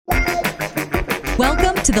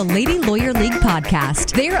Welcome to the Lady Lawyer League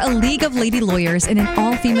podcast. They're a league of lady lawyers in an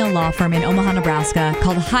all-female law firm in Omaha, Nebraska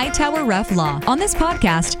called Hightower Ref Law. On this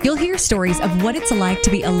podcast, you'll hear stories of what it's like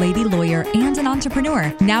to be a lady lawyer and an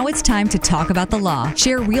entrepreneur. Now it's time to talk about the law,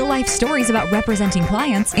 share real-life stories about representing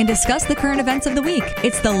clients, and discuss the current events of the week.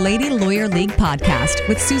 It's the Lady Lawyer League podcast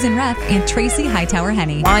with Susan Ref and Tracy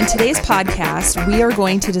Hightower-Henney. On today's podcast, we are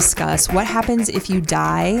going to discuss what happens if you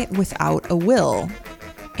die without a will.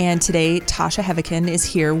 And today, Tasha Heavican is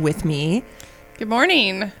here with me. Good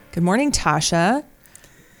morning. Good morning, Tasha.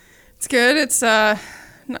 It's good. It's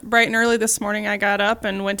bright and early this morning. I got up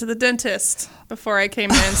and went to the dentist before I came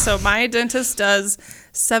in. So my dentist does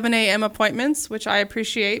 7 a.m. appointments, which I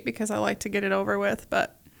appreciate because I like to get it over with.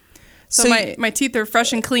 But so my teeth are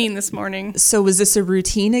fresh and clean this morning. So was this a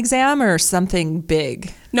routine exam or something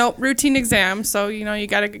big? No, routine exam. So, you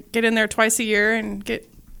got to get in there twice a year and get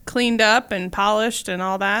cleaned up and polished and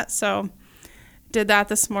all that. So did that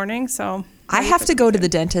this morning. So I have to go to the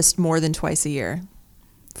dentist more than twice a year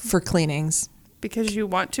for cleanings. Because you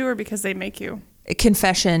want to or because they make you?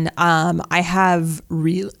 Confession, I have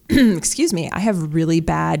I have really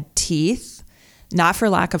bad teeth, not for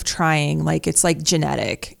lack of trying, like it's like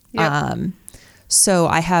genetic. Yep. So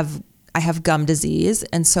I have gum disease,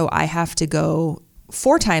 and so I have to go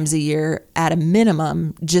 4 times a year at a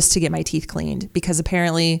minimum just to get my teeth cleaned, because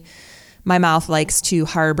apparently my mouth likes to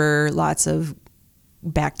harbor lots of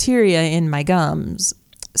bacteria in my gums.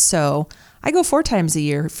 So I go 4 times a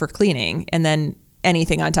year for cleaning, and then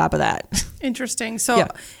anything on top of that. Interesting. So yeah.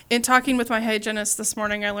 In talking with my hygienist this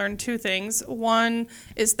morning, I learned 2 things. One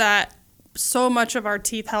is that so much of our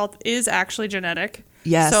teeth health is actually genetic.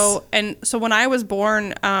 Yes. So when I was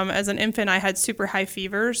born as an infant, I had super high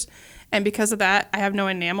fevers. And because of that, I have no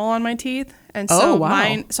enamel on my teeth. And so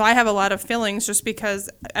so I have a lot of fillings just because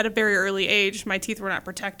at a very early age, my teeth were not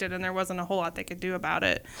protected and there wasn't a whole lot they could do about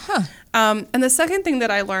it. Huh. And the second thing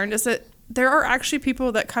that I learned is that there are actually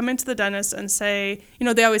people that come into the dentist and say,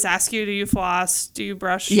 they always ask you, do you floss? Do you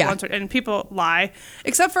brush? Yeah. And people lie.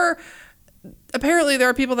 Except for apparently there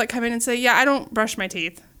are people that come in and say, yeah, I don't brush my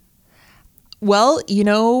teeth. Well,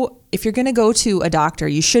 if you're going to go to a doctor,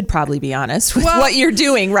 you should probably be honest with what you're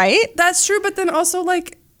doing, right? That's true. But then also,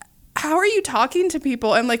 how are you talking to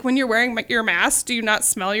people? And when you're wearing your mask, do you not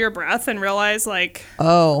smell your breath and realize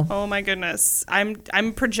oh my goodness,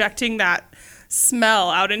 I'm projecting that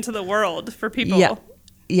smell out into the world for people.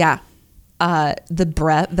 Yeah.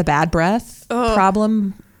 The bad breath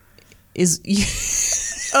problem is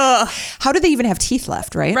how do they even have teeth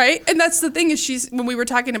left, right? Right. And that's the thing is when we were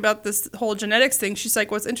talking about this whole genetics thing, she's like,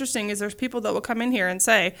 what's interesting is there's people that will come in here and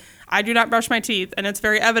say, I do not brush my teeth. And it's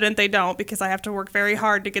very evident they don't because I have to work very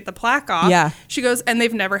hard to get the plaque off. Yeah. She goes, and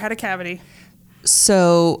they've never had a cavity.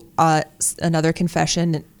 So another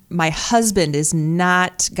confession, my husband is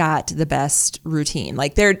not got the best routine.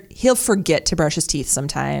 He'll forget to brush his teeth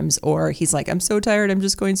sometimes, or he's like, I'm so tired, I'm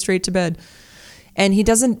just going straight to bed. And he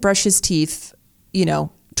doesn't brush his teeth,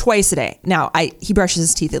 twice a day. Now, he brushes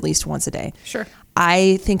his teeth at least once a day. Sure.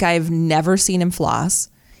 I think I've never seen him floss.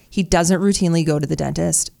 He doesn't routinely go to the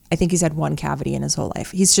dentist. I think he's had 1 cavity in his whole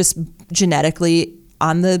life. He's just genetically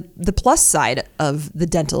on the plus side of the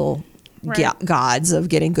dental gods of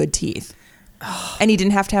getting good teeth. And he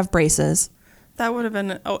didn't have to have braces. That would have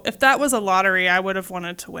been, if that was a lottery, I would have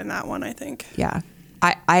wanted to win that one, I think. Yeah.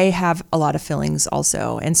 I have a lot of fillings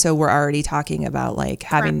also. And so we're already talking about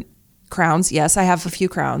having crowns. Yes, I have a few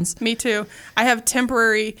crowns. Me too. I have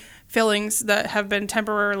temporary fillings that have been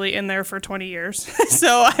temporarily in there for 20 years.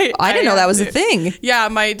 So I didn't know that was a thing. Yeah,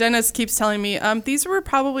 my dentist keeps telling me, these were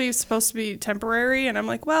probably supposed to be temporary. And I'm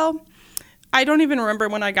like, well, I don't even remember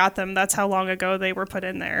when I got them. That's how long ago they were put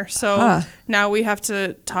in there. So now we have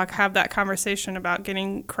to have that conversation about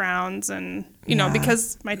getting crowns and,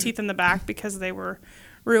 because my teeth in the back, because they were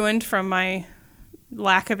ruined from my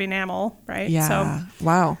lack of enamel, right? Yeah. So,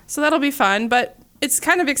 wow. So that'll be fun, but it's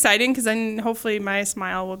kind of exciting because then hopefully my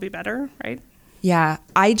smile will be better, right? Yeah.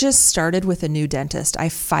 I just started with a new dentist. I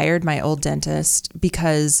fired my old dentist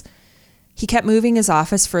because he kept moving his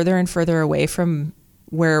office further and further away from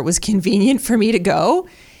where it was convenient for me to go.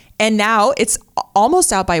 And now it's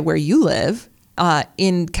almost out by where you live,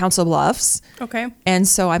 in Council Bluffs. Okay. And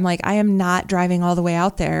so I'm like, I am not driving all the way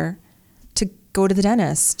out there to go to the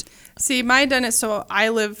dentist. See, my dentist, so I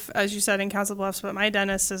live, as you said, in Council Bluffs, but my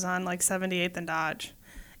dentist is on 78th and Dodge.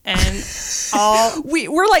 And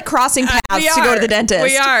we're crossing paths to go to the dentist.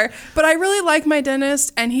 We are. But I really like my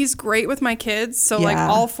dentist, and he's great with my kids. So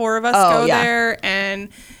all 4 of us go there, and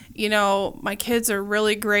my kids are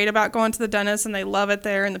really great about going to the dentist, and they love it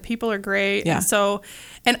there, and the people are great. Yeah.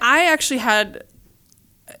 And I actually had,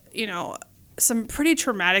 some pretty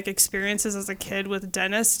traumatic experiences as a kid with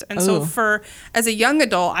dentists. And so as a young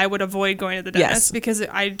adult, I would avoid going to the dentist because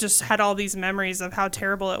I just had all these memories of how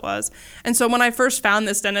terrible it was. And so when I first found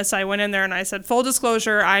this dentist, I went in there and I said, full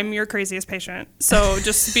disclosure, I'm your craziest patient. So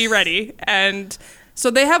just be ready. And so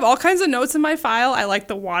they have all kinds of notes in my file. I like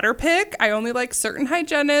the water pick. I only like certain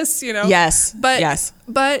hygienists, you know. Yes.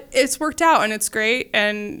 But it's worked out and it's great.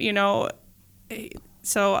 And, you know,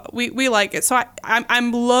 so we like it. So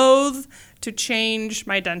I'm loath to change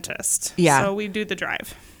my dentist. Yeah. So we do the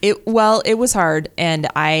drive. It was hard. And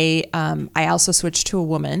I also switched to a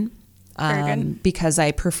woman because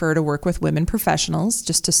I prefer to work with women professionals,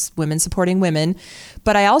 just to women supporting women.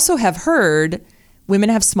 But I also have heard women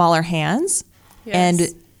have smaller hands. Yes.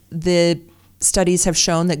 And the studies have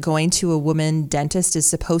shown that going to a woman dentist is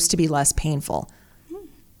supposed to be less painful.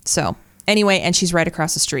 So anyway, and she's right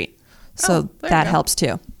across the street. So that helps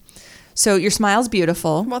too. So your smile's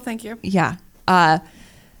beautiful. Well, thank you. Yeah.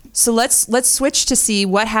 So let's switch to see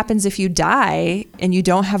what happens if you die and you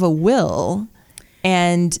don't have a will.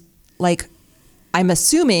 And like, I'm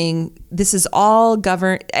assuming this is all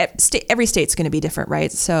governed. Every state's going to be different,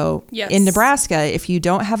 right? So in Nebraska, if you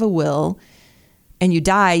don't have a will and you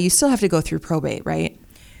die, you still have to go through probate, right?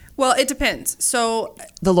 Well, it depends. So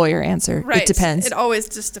the lawyer answer, right. It depends. It always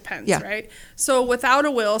just depends, right? So without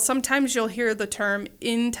a will, sometimes you'll hear the term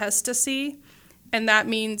intestacy, and that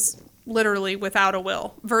means literally without a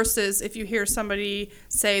will, versus if you hear somebody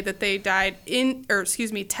say that they died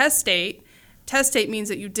testate. Testate means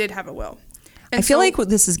that you did have a will. And I feel like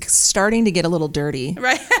this is starting to get a little dirty.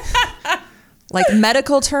 Right. Like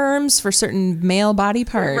medical terms for certain male body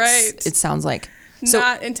parts. Right. It sounds like. So,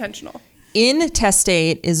 not intentional.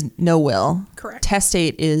 Intestate is no will. Correct.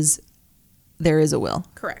 Testate is there is a will.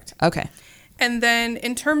 Correct. Okay. And then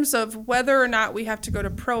in terms of whether or not we have to go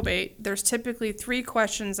to probate, there's typically 3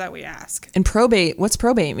 questions that we ask. And probate, what's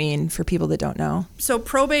probate mean for people that don't know? So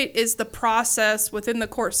probate is the process within the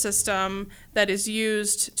court system that is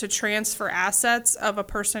used to transfer assets of a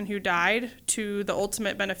person who died to the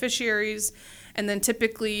ultimate beneficiaries. And then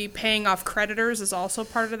typically paying off creditors is also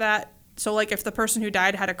part of that. So like if the person who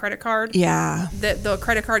died had a credit card, the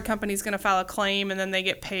credit card company is going to file a claim and then they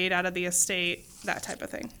get paid out of the estate, that type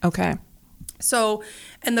of thing. Okay. So,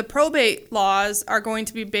 and the probate laws are going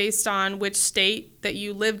to be based on which state that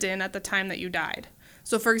you lived in at the time that you died.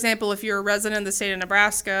 So for example, if you're a resident of the state of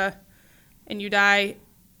Nebraska and you die,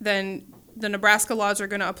 then the Nebraska laws are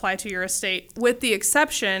going to apply to your estate, with the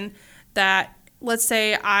exception that, let's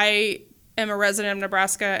say I am a resident of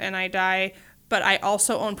Nebraska and I die, but I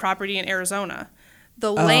also own property in Arizona.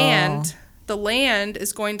 The land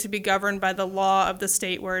is going to be governed by the law of the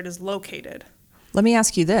state where it is located. Let me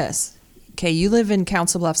ask you this. Okay, you live in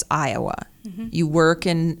Council Bluffs, Iowa. Mm-hmm. You work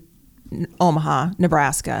in Omaha,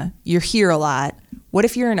 Nebraska. You're here a lot. What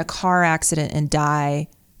if you're in a car accident and die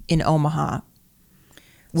in Omaha?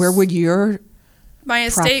 Where would my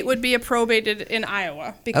estate would be probated in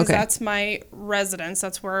Iowa because that's my residence.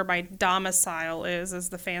 That's where my domicile is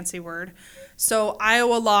the fancy word. So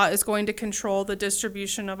Iowa law is going to control the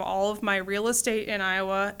distribution of all of my real estate in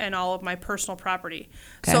Iowa and all of my personal property.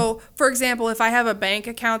 Okay. So, for example, if I have a bank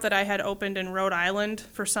account that I had opened in Rhode Island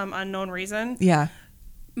for some unknown reason,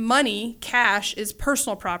 money, cash, is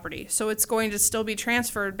personal property. So it's going to still be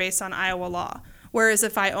transferred based on Iowa law. Whereas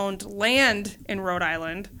if I owned land in Rhode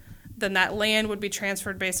Island, then that land would be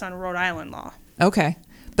transferred based on Rhode Island law. Okay.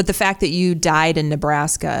 But the fact that you died in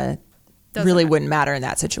Nebraska wouldn't matter in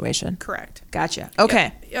that situation. Correct. Gotcha.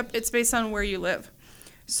 Okay. Yep. It's based on where you live.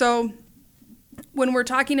 So when we're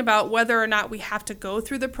talking about whether or not we have to go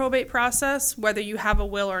through the probate process, whether you have a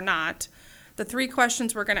will or not, the 3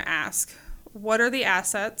 questions we're going to ask: what are the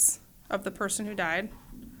assets of the person who died?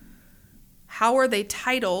 How are they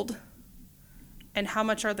titled? And how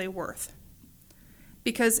much are they worth?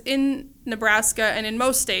 Because in Nebraska and in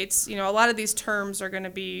most states, a lot of these terms are going to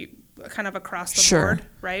be kind of across the board,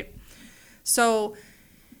 right? So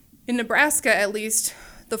in Nebraska, at least,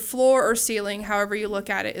 the floor or ceiling, however you look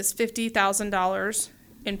at it, is $50,000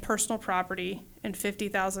 in personal property and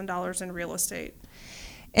 $50,000 in real estate.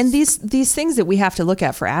 And these things that we have to look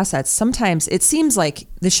at for assets, sometimes it seems like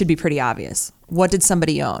this should be pretty obvious. What did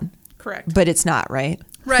somebody own? Correct. But it's not, right?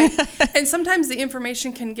 Right. And sometimes the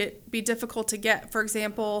information can be difficult to get. For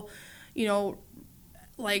example,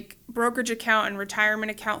 like brokerage account and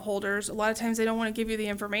retirement account holders, a lot of times they don't want to give you the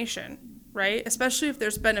information, right? Especially if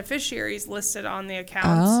there's beneficiaries listed on the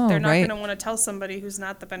accounts. They're not going to want to tell somebody who's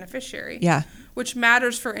not the beneficiary. Yeah. Which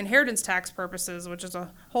matters for inheritance tax purposes, which is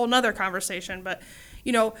a whole nother conversation. But,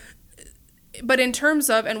 but in terms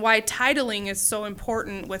of, and why titling is so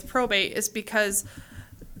important with probate is because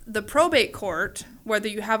the probate court, whether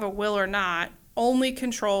you have a will or not, only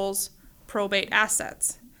controls probate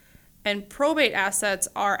assets. And probate assets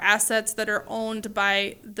are assets that are owned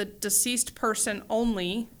by the deceased person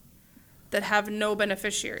only that have no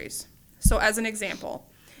beneficiaries. So as an example,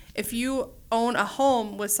 if you own a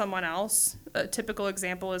home with someone else, a typical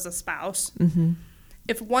example is a spouse. Mm-hmm.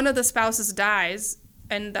 If one of the spouses dies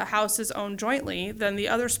and the house is owned jointly, then the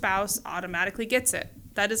other spouse automatically gets it.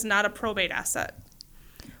 That is not a probate asset.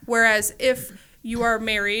 Whereas if you are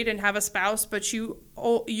married and have a spouse, but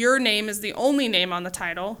your name is the only name on the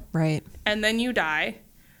title, right, and then you die,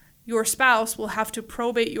 your spouse will have to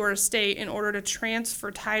probate your estate in order to transfer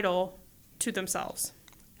title to themselves.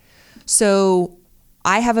 So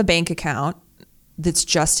I have a bank account that's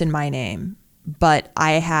just in my name, but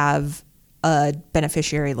I have a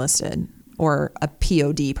beneficiary listed or a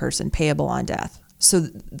POD person, payable on death. So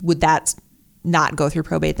would that not go through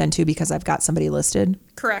probate then too because I've got somebody listed?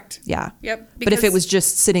 Correct. Yeah. Yep. But if it was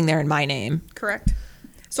just sitting there in my name. Correct.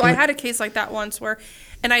 So I had a case like that once where,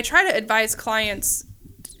 and I try to advise clients,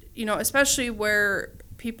 especially where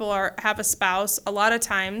people have a spouse, a lot of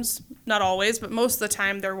times, not always, but most of the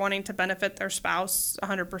time they're wanting to benefit their spouse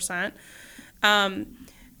 100%.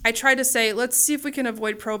 I try to say, let's see if we can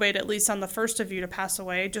avoid probate at least on the first of you to pass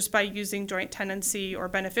away just by using joint tenancy or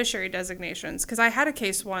beneficiary designations. Because I had a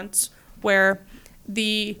case once where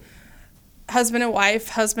the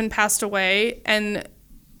husband passed away, and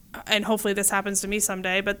hopefully this happens to me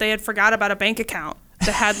someday, but they had forgot about a bank account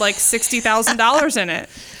that had like $60,000 in it.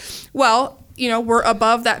 Well, we're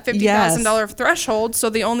above that $50,000 threshold, so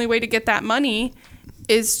the only way to get that money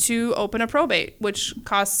is to open a probate, which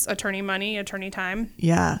costs attorney money, attorney time.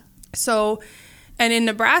 Yeah. So, and in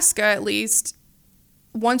Nebraska at least,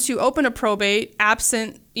 once you open a probate,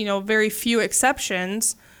 absent, very few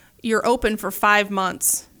exceptions, you're open for 5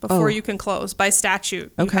 months before you can close. By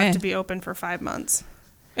statute, you have to be open for 5 months.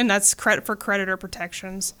 And that's for creditor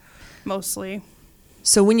protections, mostly.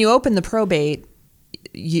 So when you open the probate,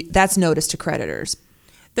 that's notice to creditors.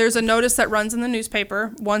 There's a notice that runs in the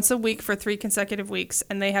newspaper once a week for 3 consecutive weeks,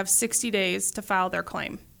 and they have 60 days to file their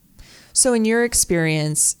claim. So in your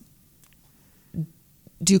experience,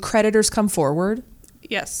 do creditors come forward?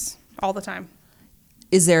 Yes, all the time.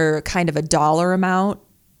 Is there kind of a dollar amount?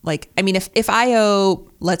 Like, I mean, if I owe,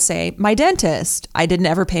 let's say, my dentist, I didn't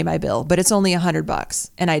ever pay my bill, but it's only $100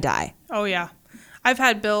 and I die. Oh, yeah. I've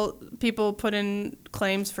had people put in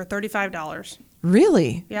claims for $35.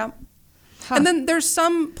 Really? Yeah. Huh. And then there's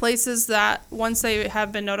some places that once they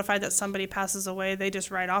have been notified that somebody passes away, they just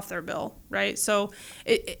write off their bill, right? So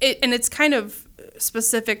it's kind of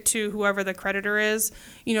specific to whoever the creditor is.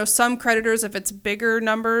 Some creditors, if it's bigger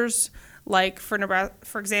numbers, like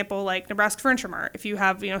for example, like Nebraska Furniture Mart, if you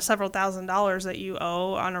have, several $1,000s that you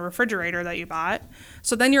owe on a refrigerator that you bought,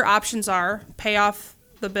 so then your options are pay off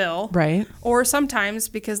the bill. Right. Or sometimes,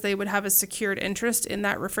 because they would have a secured interest in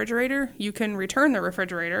that refrigerator, you can return the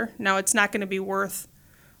refrigerator. Now, it's not going to be worth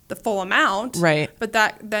the full amount. Right. But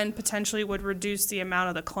that then potentially would reduce the amount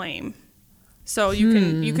of the claim. So you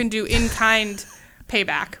can do in-kind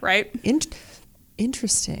payback, right?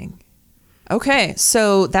 Interesting. Okay.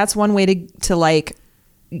 So that's one way to like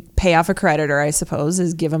pay off a creditor, I suppose,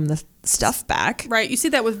 is give them the stuff back. Right. You see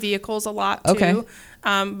that with vehicles a lot, too. Okay.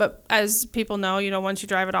 But as people know, once you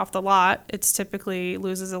drive it off the lot, it's typically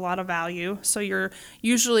loses a lot of value. So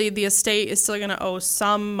usually the estate is still going to owe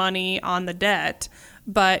some money on the debt,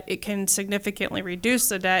 but it can significantly reduce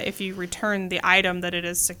the debt if you return the item that it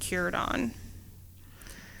is secured on.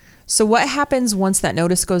 So what happens once that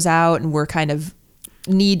notice goes out and we're kind of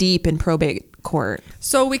knee deep in probate court?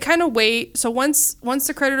 So we kind of wait. So once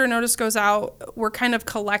the creditor notice goes out, we're kind of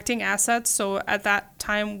collecting assets. So at that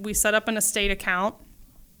time, we set up an estate account.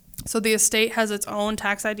 So the estate has its own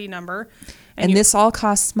tax ID number. And this all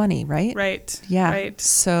costs money, right? Right. Yeah. Right.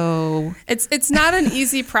 So it's not an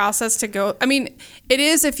easy process to go. I mean, it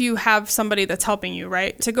is if you have somebody that's helping you,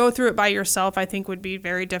 right? To go through it by yourself, I think would be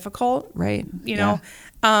very difficult. Right.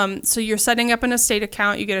 So you're setting up an estate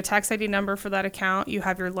account. You get a tax ID number for that account. You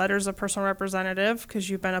have your letters of personal representative because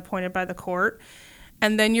you've been appointed by the court.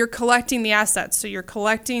 And then you're collecting the assets. So you're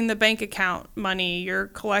collecting the bank account money. You're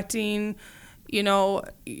collecting,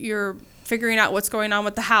 you're figuring out what's going on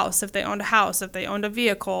with the house, if they owned a house, if they owned a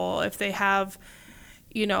vehicle, if they have,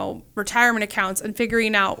 retirement accounts, and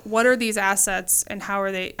figuring out what are these assets and how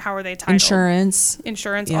are they titled. Insurance,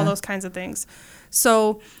 yeah. All those kinds of things.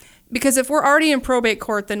 So because if we're already in probate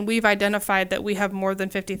court, then we've identified that we have more than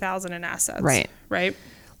 $50,000 in assets. Right. Right.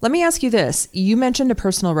 Let me ask you this. You mentioned a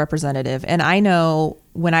personal representative, and I know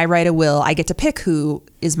when I write a will, I get to pick who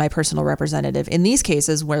is my personal representative. In these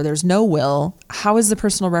cases where there's no will, how is the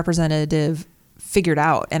personal representative figured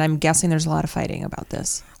out? And I'm guessing there's a lot of fighting about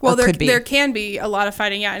this. Well, there can be a lot of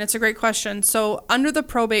fighting, yeah, and it's a great question. So under the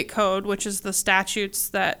probate code, which is the statutes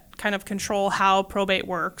that kind of control how probate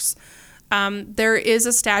works, there is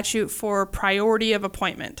a statute for priority of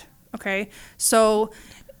appointment, okay? So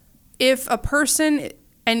if a person...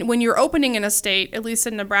 And when you're opening an estate, at least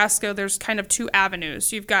in Nebraska, there's kind of two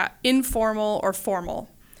avenues. You've got informal or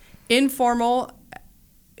formal. Informal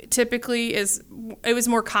typically it was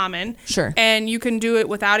more common. Sure. And you can do it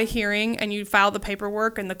without a hearing, and you file the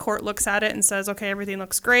paperwork, and the court looks at it and says, okay, everything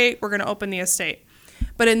looks great, we're going to open the estate.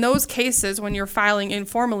 But in those cases, when you're filing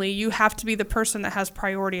informally, you have to be the person that has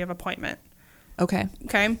priority of appointment. Okay.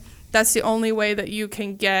 Okay? That's the only way that you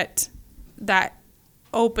can get that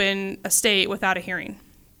open estate without a hearing.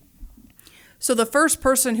 So the first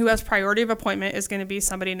person who has priority of appointment is going to be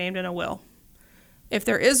somebody named in a will. If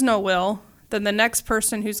there is no will, then the next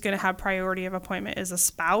person who's going to have priority of appointment is a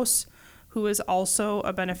spouse who is also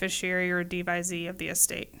a beneficiary or a devisee of the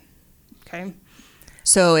estate. Okay?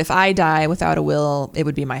 So if I die without a will, it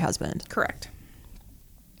would be my husband. Correct.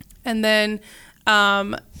 And then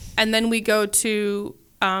we go to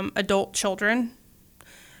adult children.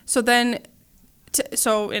 So then...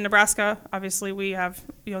 So in Nebraska, obviously we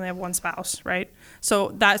only have one spouse, right?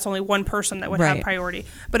 So that's only one person that would have priority.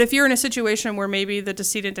 But if you're in a situation where maybe the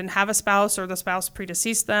decedent didn't have a spouse or the spouse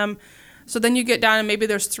predeceased them, so then you get down and maybe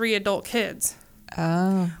there's 3 adult kids.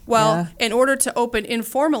 Oh. Well, in order to open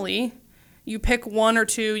informally, you pick 1 or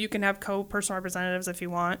 2. You can have co-personal representatives if you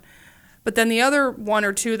want. But then the other 1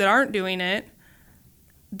 or 2 that aren't doing it,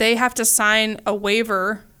 they have to sign a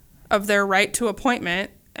waiver of their right to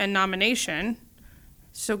appointment and nomination.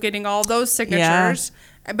 So getting all those signatures.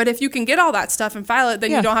 Yeah. But if you can get all that stuff and file it,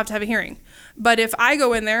 then you don't have to have a hearing. But if I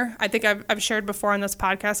go in there, I think I've shared before on this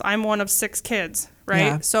podcast, I'm one of 6 kids, right?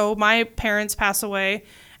 Yeah. So my parents pass away,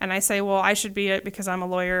 and I say, well, I should be it because I'm a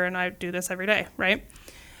lawyer and I do this every day, right?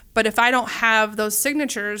 But if I don't have those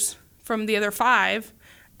signatures from the other 5,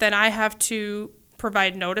 then I have to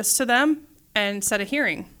provide notice to them and set a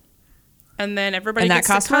hearing. And then everybody gets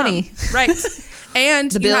to come. And that costs money. Right.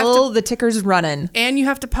 And the ticker's running. And you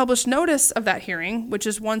have to publish notice of that hearing, which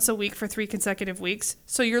is once a week for 3 consecutive weeks.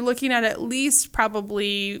 So you're looking at least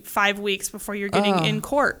probably 5 weeks before you're getting in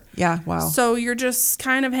court. Yeah, wow. So you're just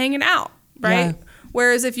kind of hanging out, right? Yeah.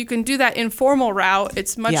 Whereas if you can do that informal route,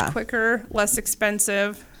 it's much quicker, less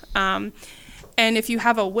expensive. And if you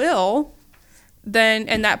have a will, then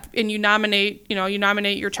you nominate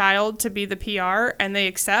your child to be the PR and they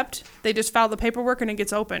accept, they just file the paperwork and it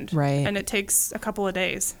gets opened. Right. And it takes a couple of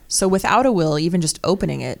days. So without a will, even just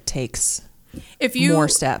opening it takes more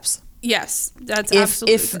steps. Yes, that's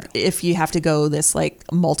absolutely true. If you have to go this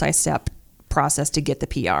like multi-step process to get the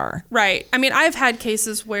PR. Right. I mean, I've had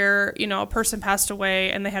cases where, a person passed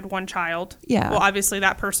away and they had 1 child. Yeah. Well, obviously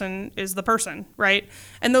that person is the person, right?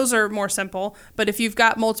 And those are more simple. But if you've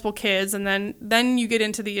got multiple kids and then you get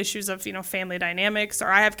into the issues of, family dynamics, or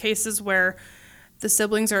I have cases where the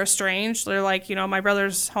siblings are estranged. They're like, my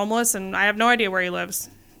brother's homeless and I have no idea where he lives.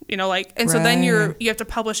 So then you have to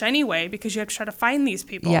publish anyway because you have to try to find these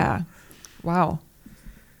people. Yeah. Wow.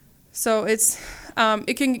 So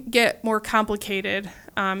it can get more complicated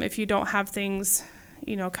if you don't have things,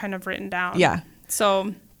 kind of written down. Yeah.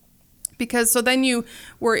 So then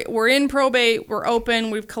we're in probate, we're open,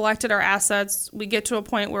 we've collected our assets, we get to a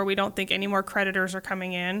point where we don't think any more creditors are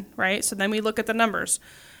coming in, right? So then we look at the numbers.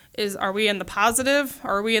 Are we in the positive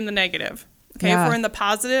or are we in the negative? Okay, if we're in the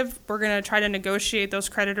positive, we're going to try to negotiate those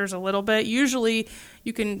creditors a little bit. Usually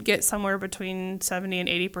you can get somewhere between 70 and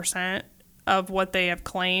 80% of what they have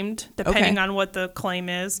claimed, depending on what the claim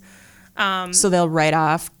is. So they'll write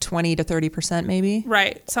off 20 to 30% maybe?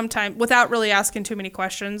 Right. Sometimes without really asking too many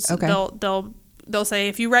questions. Okay. They'll say,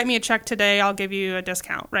 if you write me a check today, I'll give you a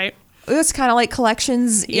discount, right? It's kind of like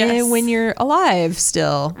collections when you're alive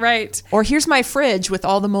still. Right. Or here's my fridge with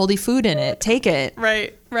all the moldy food in it. Take it.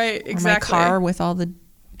 Right, exactly. Or my car with all the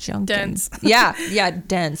junk. Dents.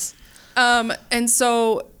 Dents. And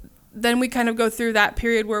so then we kind of go through that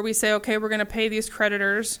period where we say, okay, we're going to pay these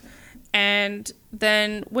creditors. And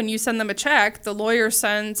then when you send them a check, the lawyer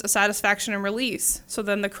sends a satisfaction and release. So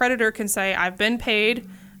then the creditor can say, I've been paid,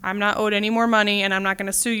 I'm not owed any more money, and I'm not going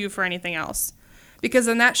to sue you for anything else. Because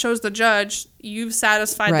then that shows the judge you've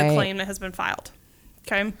satisfied the claim that has been filed.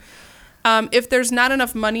 Okay? If there's not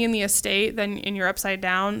enough money in the estate, and you're upside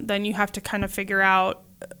down, then you have to kind of figure out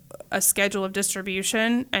a schedule of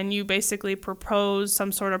distribution, and you basically propose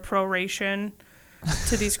some sort of proration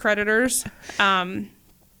to these creditors. And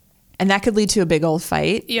that could lead to a big old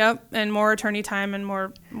fight. Yep, and more attorney time and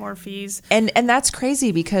more fees. And that's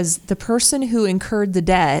crazy because the person who incurred the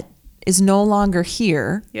debt is no longer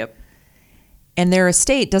here. Yep. And their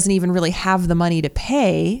estate doesn't even really have the money to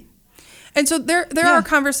pay. And so there are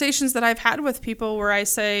conversations that I've had with people where I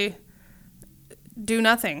say, do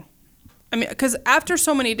nothing. I mean, because after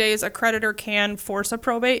so many days, a creditor can force a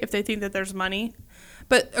probate if they think that there's money.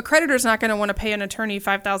 But a creditor's not going to want to pay an attorney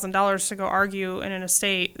 $5,000 to go argue in an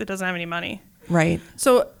estate that doesn't have any money. Right.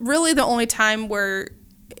 So really the only time where,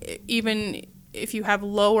 even if you have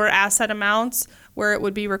lower asset amounts, where it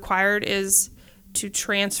would be required is to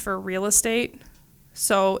transfer real estate.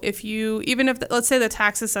 So if let's say the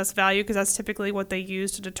tax assessed value, because that's typically what they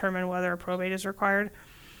use to determine whether a probate is required.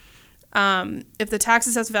 If the tax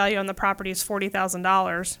assessed value on the property is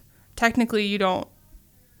 $40,000, technically you don't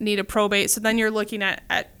need a probate. So then you're looking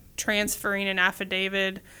at transferring an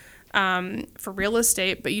affidavit for real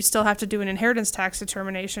estate, but you still have to do an inheritance tax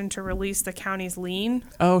determination to release the county's lien.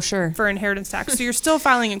 Oh, sure. For inheritance tax. So you're still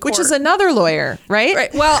filing in court. Which is another lawyer, right?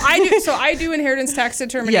 Right. Well, I do inheritance tax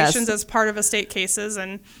determinations as part of estate cases,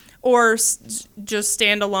 or just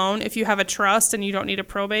stand alone. If you have a trust and you don't need a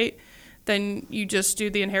probate, then you just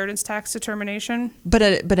do the inheritance tax determination. But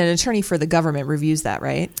an attorney for the government reviews that,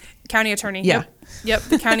 right? County attorney. Yeah. Yep.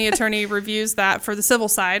 The county attorney reviews that for the civil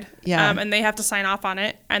side. Yeah. And they have to sign off on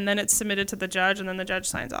it, and then it's submitted to the judge, and then the judge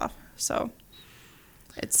signs off. So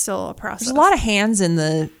it's still a process. There's a lot of hands in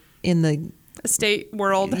the estate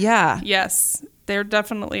world. Yeah. Yes, there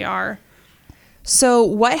definitely are. So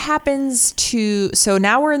what happens so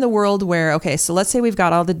now we're in the world where, okay, so let's say we've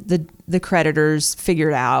got all the creditors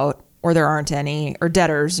figured out, or there aren't any, or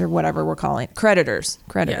debtors, or whatever we're calling it. Creditors.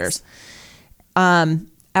 Yes.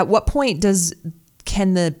 At what point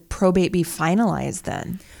can the probate be finalized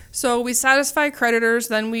then? So we satisfy creditors,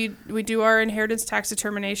 then we do our inheritance tax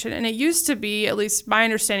determination. And it used to be, at least my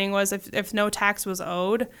understanding was, if no tax was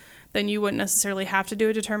owed, then you wouldn't necessarily have to do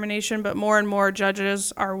a determination. But more and more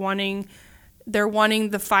judges are wanting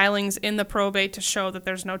the filings in the probate to show that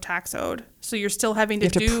there's no tax owed. So you're still having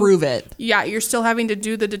to prove it. Yeah, you're still having to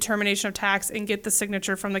do the determination of tax and get the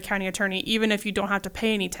signature from the county attorney, even if you don't have to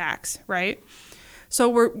pay any tax, right?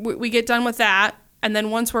 So we get done with that, and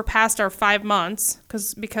then once we're past our 5 months,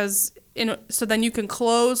 so then you can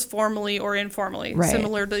close formally or informally, right.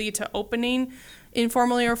 Similarly to opening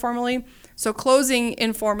informally or formally. So closing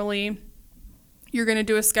informally, you're going to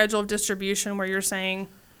do a schedule of distribution where you're saying,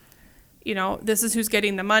 this is who's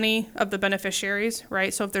getting the money of the beneficiaries,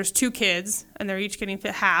 right? So if there's 2 kids and they're each getting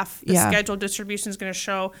half, the scheduled distribution is going to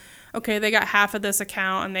show, okay, they got half of this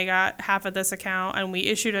account and they got half of this account, and we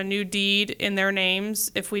issued a new deed in their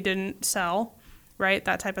names if we didn't sell, right?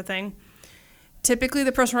 That type of thing. Typically,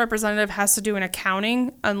 the personal representative has to do an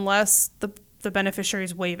accounting unless the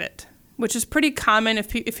beneficiaries waive it, which is pretty common if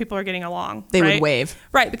people are getting along. They right? would waive.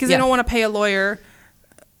 Right, because they don't want to pay a lawyer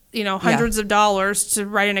hundreds of dollars to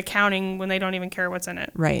write an accounting when they don't even care what's in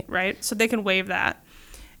it. Right. So they can waive that.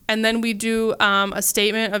 And then we do a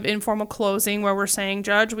statement of informal closing where we're saying,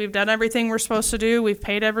 Judge, we've done everything we're supposed to do. We've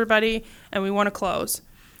paid everybody and we want to close.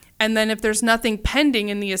 And then if there's nothing pending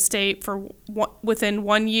in the estate within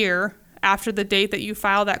 1 year after the date that you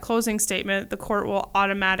file that closing statement, the court will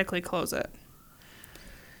automatically close it.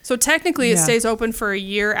 So technically it stays open for a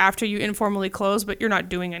year after you informally close, but you're not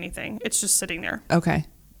doing anything. It's just sitting there. Okay.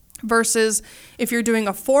 Versus if you're doing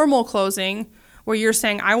a formal closing where you're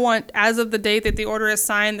saying, I want, as of the date that the order is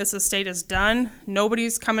signed, this estate is done.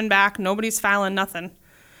 Nobody's coming back. Nobody's filing nothing.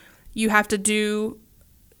 You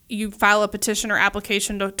file a petition or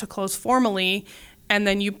application to close formally, and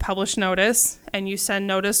then you publish notice, and you send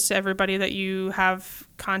notice to everybody that you have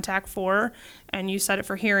contact for, and you set it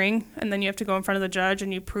for hearing, and then you have to go in front of the judge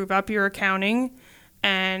and you prove up your accounting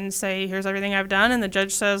and say, here's everything I've done, and the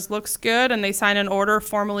judge says, looks good, and they sign an order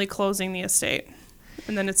formally closing the estate.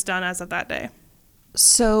 And then it's done as of that day.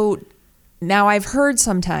 So now I've heard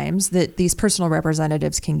sometimes that these personal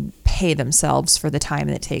representatives can pay themselves for the time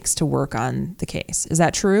that it takes to work on the case. Is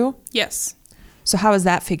that true? Yes. So how is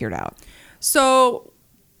that figured out? So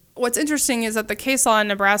what's interesting is that the case law in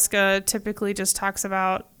Nebraska typically just talks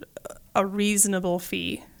about a reasonable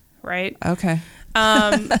fee, right? Okay.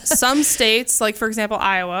 Some states, like for example,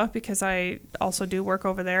 Iowa, because I also do work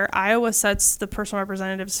over there, Iowa sets the personal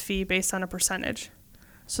representative's fee based on a percentage.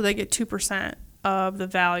 So they get 2% of the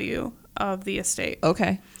value of the estate.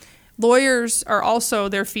 Okay. Lawyers are also,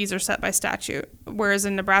 their fees are set by statute. Whereas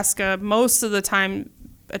in Nebraska, most of the time,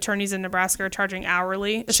 attorneys in Nebraska are charging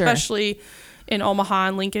hourly, especially in Omaha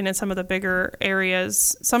and Lincoln and some of the bigger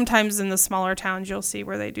areas. Sometimes in the smaller towns, you'll see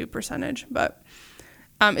where they do percentage. But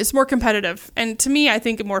It's more competitive. And to me, I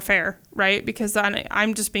think more fair, right? Because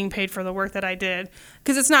I'm just being paid for the work that I did.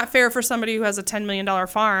 Because it's not fair for somebody who has a $10 million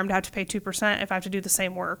farm to have to pay 2% if I have to do the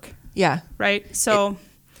same work. Yeah. Right? So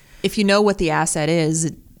if you know what the asset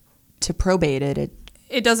is, to probate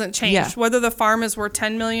it doesn't change. Yeah. Whether the farm is worth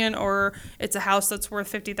 $10 million or it's a house that's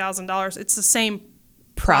worth $50,000, it's the same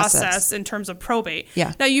process in terms of probate.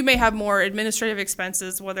 Yeah. Now you may have more administrative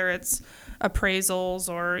expenses, whether it's appraisals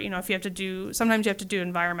or, if you have to do, sometimes you have to do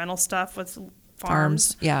environmental stuff with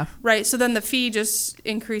farms. Yeah. Right. So then the fee just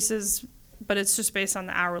increases, but it's just based on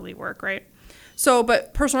the hourly work, right? So,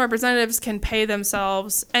 but personal representatives can pay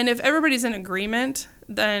themselves. And if everybody's in agreement,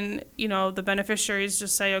 then, the beneficiaries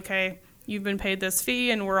just say, okay, you've been paid this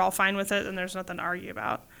fee and we're all fine with it and there's nothing to argue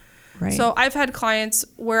about. Right. So I've had clients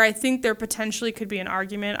where I think there potentially could be an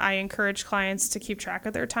argument. I encourage clients to keep track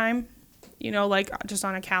of their time, like just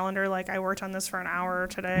on a calendar, like I worked on this for an hour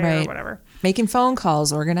today or whatever. Making phone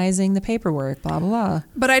calls, organizing the paperwork, blah, blah, blah.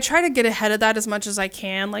 But I try to get ahead of that as much as I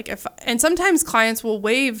can. And sometimes clients will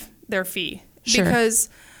waive their fee. Sure. Because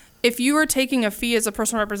if you are taking a fee as a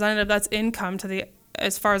personal representative, that's income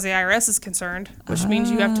as far as the IRS is concerned, which means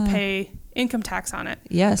you have to pay income tax on it.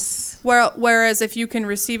 Yes. Whereas if you can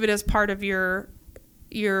receive it as part of your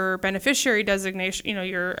beneficiary designation,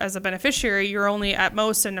 as a beneficiary, you're only at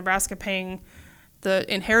most in Nebraska paying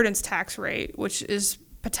the inheritance tax rate, which is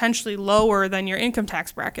potentially lower than your income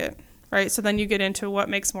tax bracket, right? So then you get into what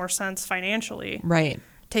makes more sense financially. Right.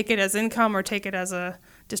 Take it as income or take it as a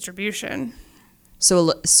distribution.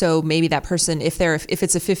 So maybe that person, if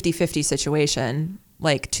it's a 50-50 situation,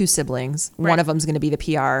 like two siblings, one of them's going to be the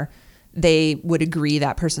PR, they would agree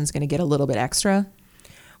that person's going to get a little bit extra.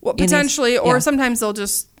 Well, potentially, or sometimes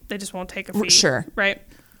they just won't take a fee. Sure. Right.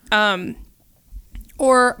 But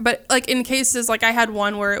like in cases, like I had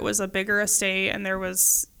one where it was a bigger estate and there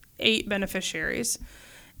was 8 beneficiaries.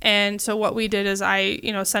 And so what we did is I,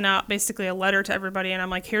 sent out basically a letter to everybody and I'm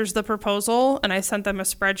like, here's the proposal. And I sent them a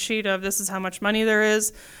spreadsheet of this is how much money there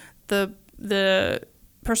is. The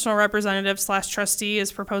personal representative / trustee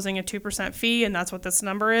is proposing a 2% fee and that's what this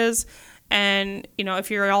number is. And, if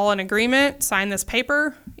you're all in agreement, sign this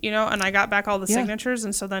paper, and I got back all the signatures.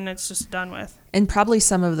 And so then it's just done with. And probably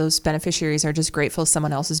some of those beneficiaries are just grateful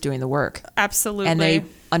someone else is doing the work. Absolutely. And they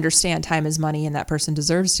understand time is money and that person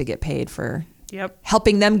deserves to get paid for Yep.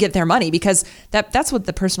 helping them get their money, because that's what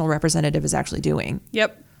the personal representative is actually doing.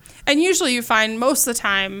 Yep. And usually you find most of the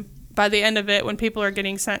time by the end of it, when people are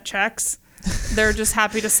getting sent checks, they're just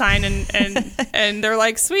happy to sign and they're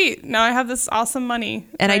like, sweet, now I have this awesome money.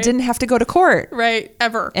 And right? I didn't have to go to court. Right.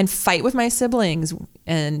 Ever. And fight with my siblings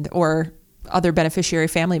or other beneficiary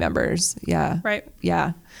family members. Yeah. Right.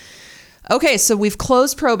 Yeah. Okay. So we've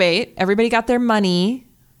closed probate. Everybody got their money.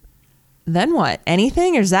 Then what?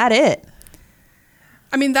 Anything, or is that it?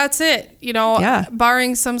 I mean, that's it,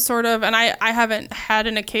 barring some sort of, and I haven't had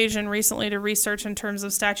an occasion recently to research in terms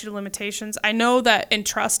of statute of limitations. I know that in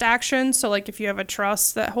trust action, so like if you have a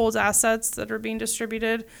trust that holds assets that are being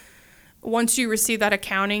distributed, once you receive that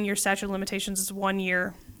accounting, your statute of limitations is 1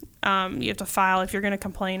 year. You have to file if you're going to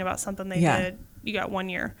complain about something they did. You got 1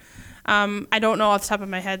 year. I don't know off the top of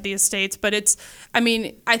my head the estates, but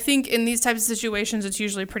I think in these types of situations, it's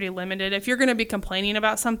usually pretty limited. If you're going to be complaining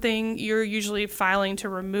about something, you're usually filing to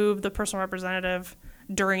remove the personal representative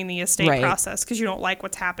during the estate process because you don't like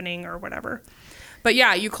what's happening or whatever. But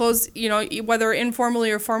yeah, you close, whether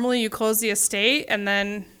informally or formally, you close the estate and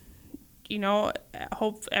then,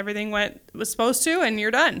 hope everything was supposed to and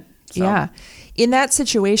you're done. So. Yeah. In that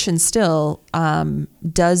situation still,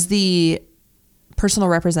 does the personal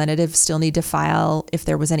representative still need to file if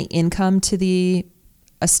there was any income to the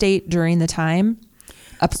estate during the time,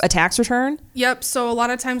 a tax return? Yep. So a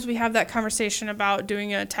lot of times we have that conversation about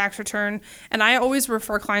doing a tax return, and I always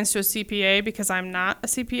refer clients to a CPA because I'm not a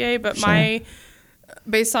CPA, but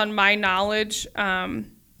based on my knowledge,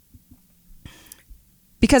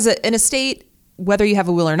 because an estate, whether you have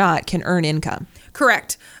a will or not, can earn income.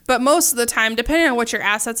 Correct. But most of the time, depending on what your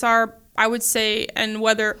assets are, I would say, and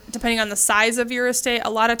depending on the size of your estate, a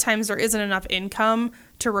lot of times there isn't enough income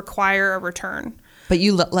to require a return. But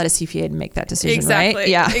you let a CPA make that decision, exactly, right?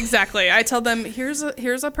 Yeah, exactly. I tell them, here's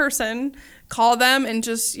a person, call them and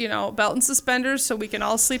just, belt and suspenders so we can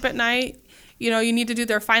all sleep at night. You need to do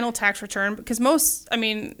their final tax return because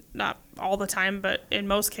not all the time, but in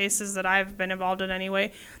most cases that I've been involved in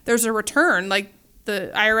anyway, there's a return, like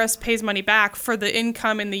the IRS pays money back for the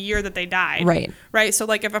income in the year that they died. Right. Right. So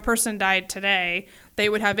like if a person died today, they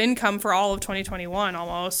would have income for all of 2021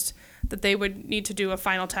 almost that they would need to do a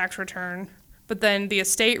final tax return. But then the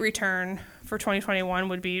estate return for 2021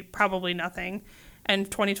 would be probably nothing. and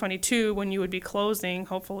 2022, when you would be closing,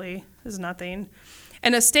 hopefully, is nothing.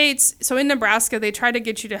 And estates, so in Nebraska, they try to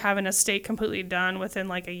get you to have an estate completely done within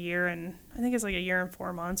like a year, and I think it's like a year and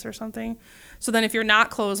 4 months or something. So then if you're not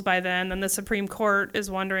closed by then the Supreme Court is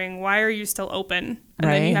wondering, why are you still open? And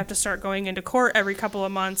then you have to start going into court every couple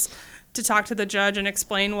of months to talk to the judge and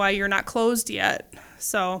explain why you're not closed yet.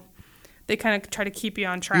 So they kind of try to keep you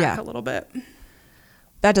on track a little bit.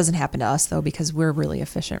 That doesn't happen to us, though, because we're really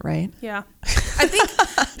efficient, right? Yeah. I think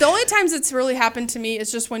the only times it's really happened to me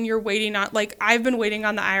is just when you're waiting on, like, I've been waiting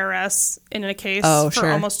on the IRS in a case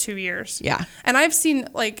for almost 2 years. Yeah. And I've seen,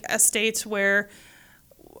 like, estates where,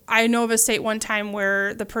 I know of a state one time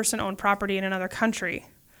where the person owned property in another country.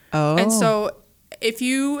 Oh. And so if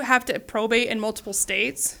you have to probate in multiple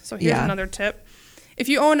states, so here's another tip. If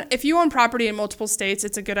you own property in multiple states,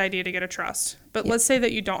 it's a good idea to get a trust. But let's say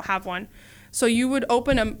that you don't have one. So you would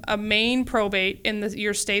open a main probate in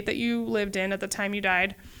your state that you lived in at the time you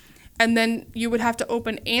died, and then you would have to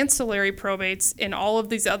open ancillary probates in all of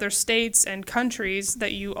these other states and countries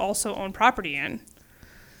that you also own property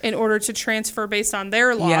in order to transfer based on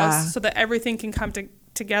their laws so that everything can come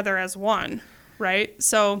together as one, right?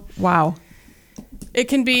 So wow. It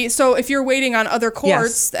can be, so if you're waiting on other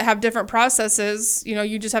courts that have different processes,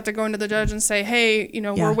 you just have to go into the judge and say, hey,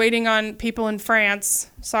 we're waiting on people in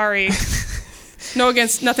France. Sorry.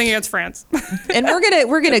 Nothing against France. And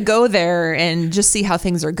we're gonna go there and just see how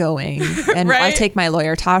things are going. And I take my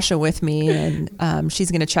lawyer Tasha with me, and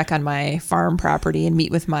she's gonna check on my farm property and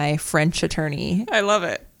meet with my French attorney. I love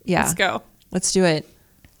it. Yeah. Let's go. Let's do it.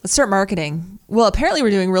 Let's start marketing. Well, apparently we're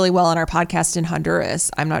doing really well on our podcast in Honduras.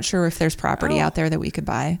 I'm not sure if there's property out there that we could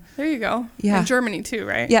buy. There you go. Yeah. And Germany too,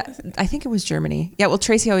 right? Yeah. I think it was Germany. Yeah. Well,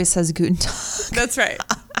 Tracy always says Guten Tag. That's right.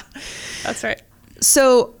 That's right.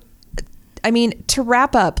 So, I mean, to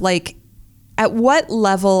wrap up, like, at what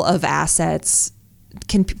level of assets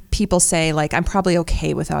can people say, like, I'm probably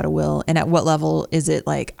okay without a will? And at what level is it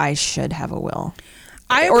like, I should have a will?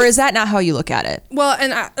 Or is that not how you look at it? Well,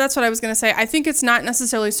 and that's what I was going to say. I think it's not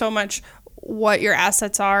necessarily so much what your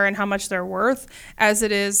assets are and how much they're worth as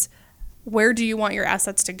it is, where do you want your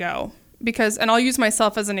assets to go? Because, and I'll use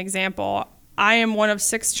myself as an example. I am one of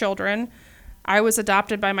 6 children. I was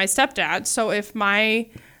adopted by my stepdad. So if my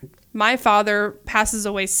father passes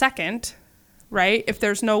away second, right, if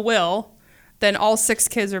there's no will, then all 6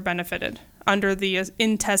 kids are benefited under the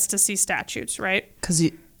intestacy statutes, right?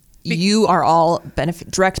 Because you are all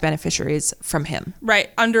direct beneficiaries from him.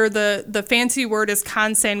 Right. Under the fancy word is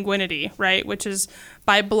consanguinity, right? Which is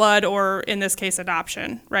by blood or, in this case,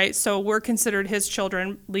 adoption, right? So we're considered his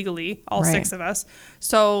children legally, all 6 of us.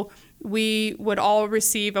 So we would all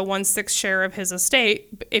receive a 1/6 share of his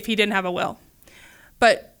estate if he didn't have a will.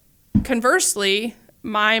 But conversely,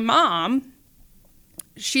 my mom,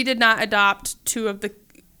 she did not adopt 3 of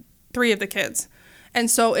the kids.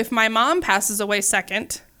 And so if my mom passes away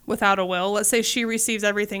second without a will, let's say she receives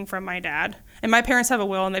everything from my dad, and my parents have a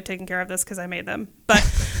will and they've taken care of this because I made them.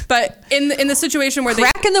 But in the situation where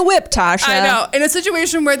cracking the whip, Tasha. I know, in a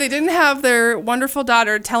situation where they didn't have their wonderful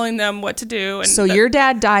daughter telling them what to do, and so your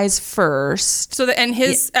dad dies first. So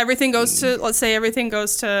everything goes to, let's say everything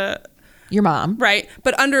goes to your mom. Right.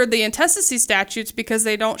 But under the intestacy statutes, because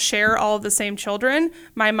they don't share all of the same children,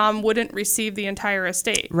 my mom wouldn't receive the entire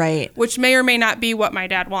estate. Right. Which may or may not be what my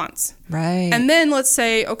dad wants. Right. And then let's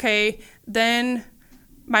say, okay, then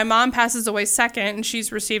my mom passes away second and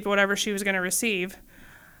she's received whatever she was going to receive.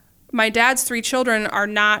 My dad's 3 children are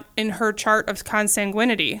not in her chart of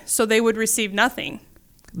consanguinity, so they would receive nothing.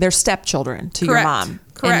 They're stepchildren to Correct. your mom.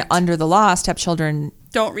 Correct. And under the law, stepchildren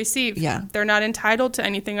don't receive. Yeah. They're not entitled to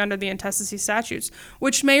anything under the intestacy statutes,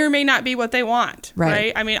 which may or may not be what they want.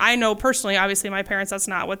 Right. I mean, I know personally, obviously my parents, that's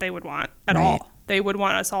not what they would want at all. They would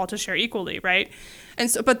want us all to share equally. Right. And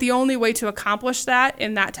so, but the only way to accomplish that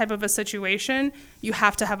in that type of a situation, you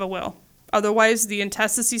have to have a will. Otherwise the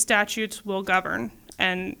intestacy statutes will govern,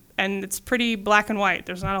 and it's pretty black and white.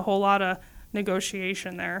 There's not a whole lot of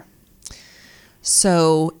negotiation there.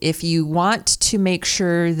 So if you want to make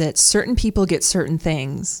sure that certain people get certain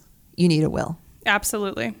things, you need a will.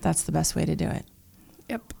 Absolutely. That's the best way to do it.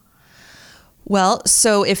 Yep. Well,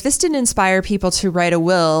 so if this didn't inspire people to write a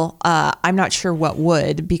will, I'm not sure what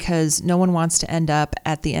would, because no one wants to end up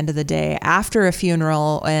at the end of the day after a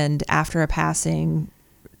funeral and after a passing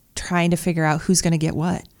trying to figure out who's going to get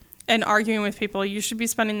what. And arguing with people. You should be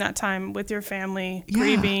spending that time with your family,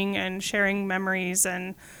 grieving and sharing memories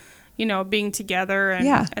and, being together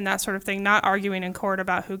and that sort of thing. Not arguing in court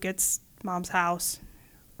about who gets mom's house.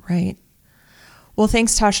 Right. Well,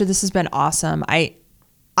 thanks, Tasha. This has been awesome. I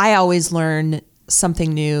always learn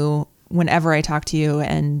something new whenever I talk to you,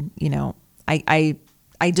 and, I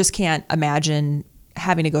just can't imagine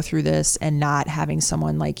having to go through this and not having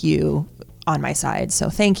someone like you on my side. So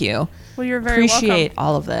thank you. Well, you're very Appreciate welcome.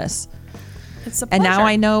 all of this. It's a pleasure. And now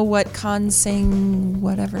I know what consang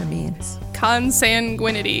whatever means.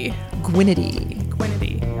 Consanguinity.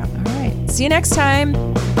 Gwinity. Yeah. All right. See you next time.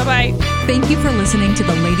 Bye-bye. Thank you for listening to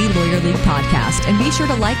the Lady Lawyer League podcast, and be sure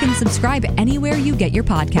to like and subscribe anywhere you get your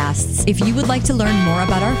podcasts. If you would like to learn more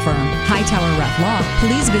about our firm, Hightower Ref Law,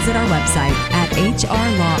 please visit our website at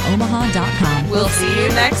hrlawomaha.com. We'll see you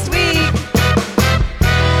next week.